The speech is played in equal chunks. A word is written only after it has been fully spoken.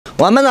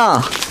王班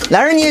长，那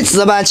儿你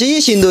置办积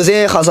极行动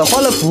噻，还是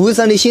花了不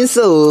少的心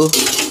思哦。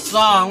是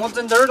啊，我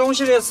整这儿东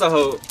西的时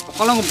候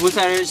花了个不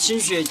少的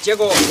心血，结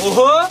果哦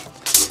呵。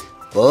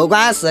不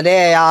管是的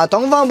呀，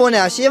东方不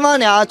亮西方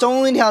亮，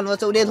总有一条路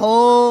走得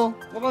通。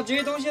我把这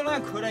些东西拿来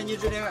扣在你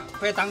这里，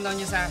可以挡到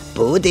你噻。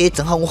不得，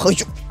正好我好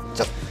用。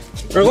走。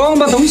二哥，我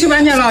把东西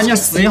搬来了，你要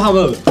试一下不？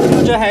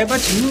我这还有把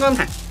青冈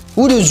炭。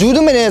屋头猪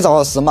都没得，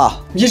咋事嘛？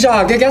你是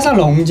啊，给干啥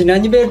弄进来？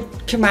你别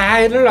去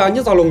买点了，你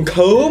咋弄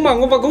抠嘛？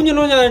我把工具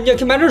弄进来，你要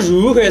去买点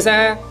入货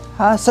噻。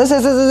啊，是，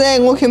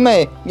我去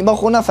买。你把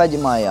河南放进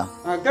嘛呀？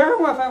啊，这儿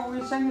我还我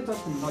想你找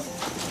陈大姐。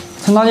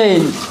陈大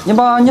姐，你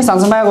把你上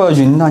次买个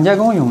熨烫机给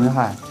我用一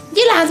下。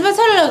你哪次把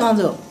炒来了广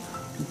州？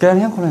改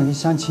天可能去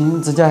相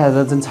亲，自己还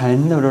是整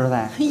撑头点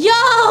噻。哟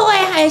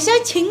喂，还相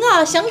亲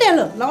啊，相得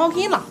了，那我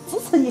给你拿支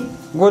持你。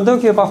我都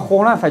可以把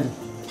河南放进。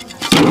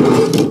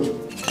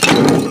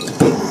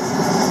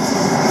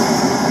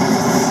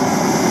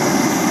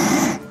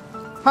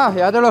好，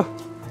要得了。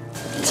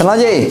陈老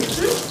姐，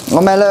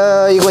我买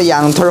了一个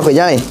羊腿回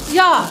家嘞。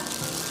呀，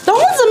冬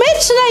至没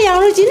吃到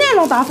羊肉，今年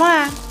弄大方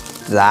啊？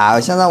是啊，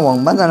想让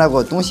王班长那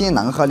个东西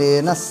弄好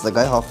的，那试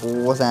个一下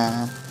火噻。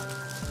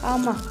好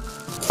嘛。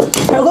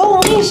二哥，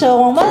我跟你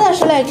说，王班长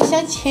是来给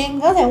相亲，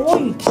刚才我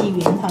预批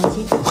熨烫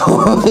机。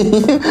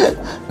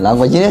那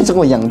我今天这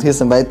个羊腿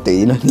是买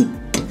对了的，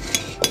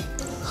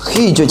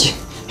嘿，绝气！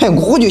嘿，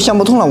我就想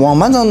不通了，王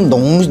班长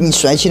弄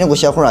帅气那个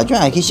小伙啊，居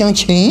然还可以相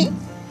亲。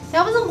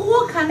要不是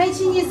我看得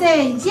起你噻，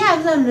你还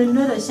不是沦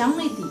落到乡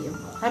里地步，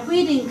还不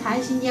一定看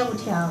起你无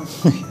条。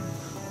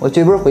我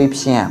嘴巴会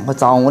骗，我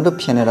早我都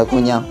骗了那姑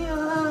娘。哎呦，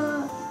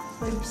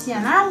会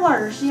骗哪我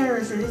21、22岁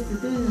的事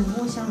都有人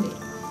跟我想的。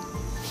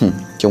哼，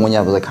就我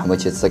家不是看不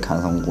起，只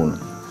看上我了。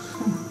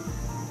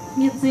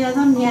你只要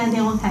让年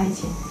点我看得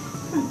起。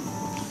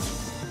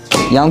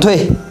羊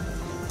腿、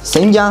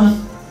生姜、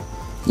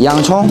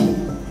洋葱、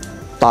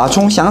大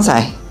葱、香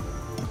菜、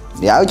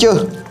料酒，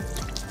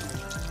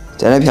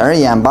再来片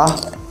盐巴，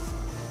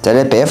再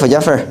来白胡椒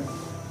粉儿。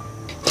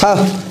好，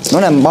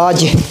弄来麻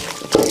酱。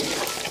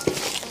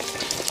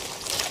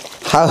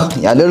好，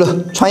要得了，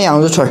穿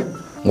羊肉串儿。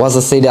我是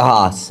谁的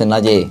哈，陈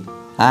老姐。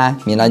啊，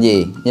明老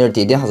姐，你这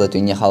弟弟还是对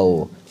你好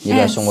哦，你不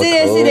要说我抠。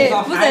是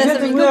的，不然是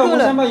被狗我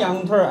想把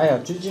羊腿儿，哎呀，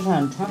这几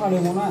串穿好的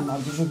我那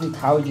必须给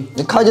烤起。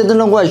你烤起等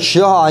着我来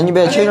吃哈，你不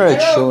要去那儿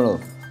吃了。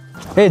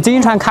哎，整一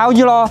串烤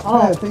起了。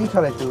哦，整一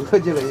串来就烤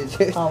起了一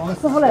起。好，王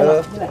师傅来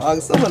了，你来。王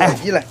师傅来，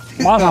你来。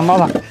马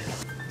上。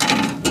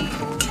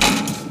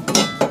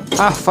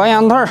啊，放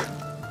羊腿儿。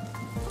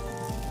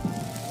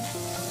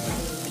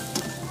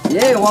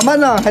耶，王班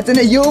长还整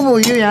得有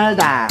模有样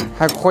的，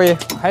还可以，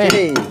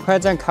快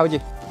整烤起。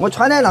我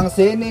穿的浪色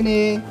的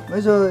呢，我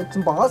说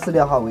整巴适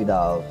的哈味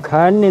道。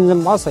肯定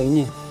整巴适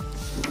你。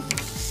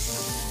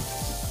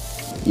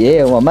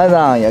耶，王班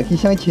长要去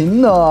相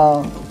亲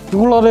了。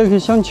我哪里去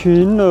相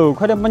亲了？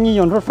快点把你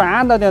羊腿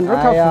翻到点，这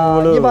儿烤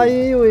糊了。你爸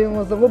以为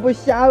我不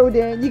晓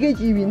得，你给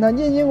寄运了，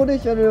你我都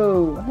晓得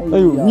了。哎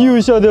呦，你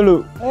又晓得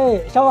了。哎，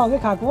小王，给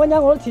看姑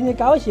娘，我都替你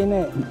高兴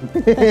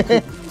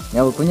嘞。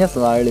要不姑娘是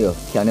哪儿的哟？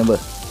漂亮不？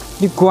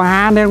你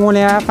管点我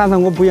呢，反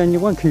正我不要你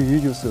管去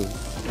就是。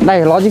来，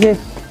拿起去。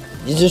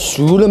你是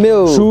输了没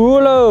有？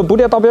输了，不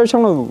得打边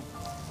枪了。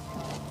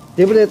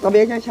对不对？打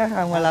边枪抢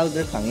下，我老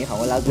子放一下，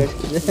我老子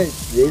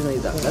热人一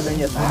张，那人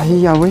家上。哎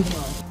呀喂！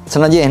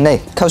陈老姐，来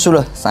烤熟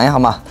了，上一下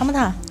嘛。烫不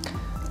烫？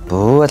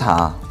不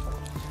烫。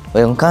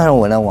喂，我刚才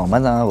问了王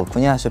班长，那个姑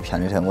娘说漂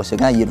亮噻，我说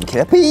给她一路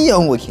去，非要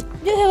我去。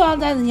你这个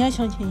在人家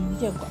相亲，你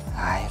这管？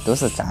哎，都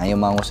是战友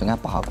嘛，我说俺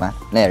不好管。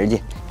来二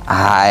姐，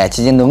哎呀，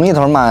提前弄一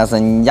坨嘛，是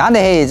压得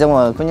很，这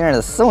么姑娘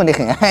儿斯文得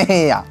很，哎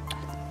呀。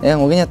哎，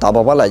我给你大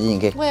包包拿进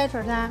去。我要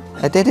串噻。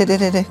哎，对，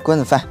果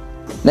然烦。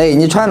来，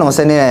你串弄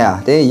生的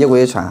呀？得一个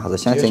月串，还是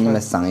想请你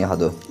们上一下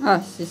都。啊，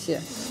谢谢。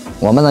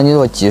王班长，你这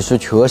个技术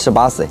确实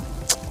巴适。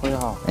可以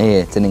哈。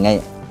哎，真的安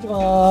逸。这个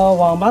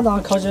王班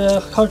长烤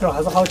出来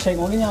还是好吃，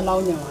我跟你讲，老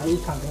娘啊一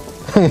看。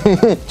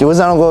就是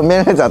那个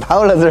免得再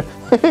讨了点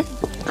儿。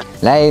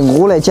来，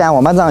我来捡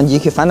王班长，你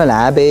去翻到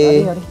那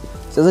边。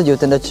这是就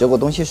等到这个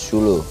东西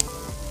熟了。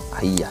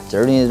哎呀，这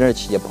儿的有点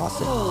气巴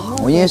适。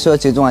我跟你说，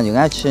这种啊就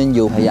爱吃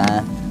牛排样。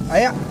哎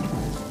呀，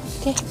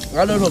给，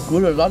俺都说够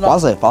了，拉倒。巴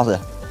适，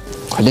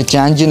快点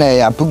捡进来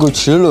呀，不够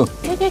吃了。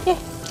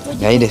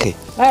给，安逸得很。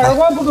哎，二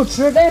哥不够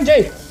吃，等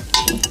这。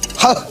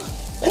好，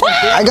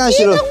太感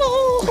谢了。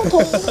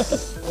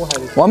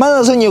王班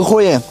长说你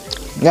可以，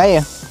安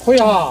逸。可以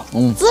哈。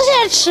之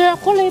前吃，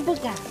火雷不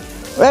干。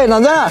喂，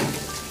郎子，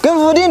跟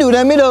屋顶溜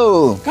了没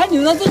有？看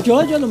牛肉都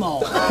嚼了嘛。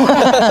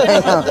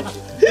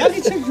那你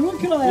吃猪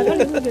去了呀？那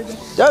你这个。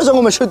这是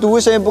我们吃独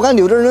食，不敢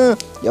溜点儿，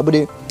要不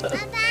得。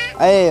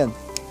哎，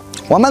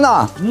王班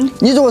长，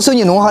你这个手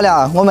艺弄好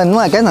了，我们弄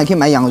来街上去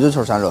卖羊肉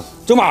串算了。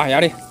走嘛，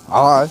要得。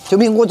啊，就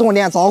凭我这个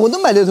脸，咋个都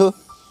卖得头。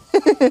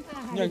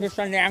你要去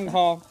选2个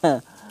哈。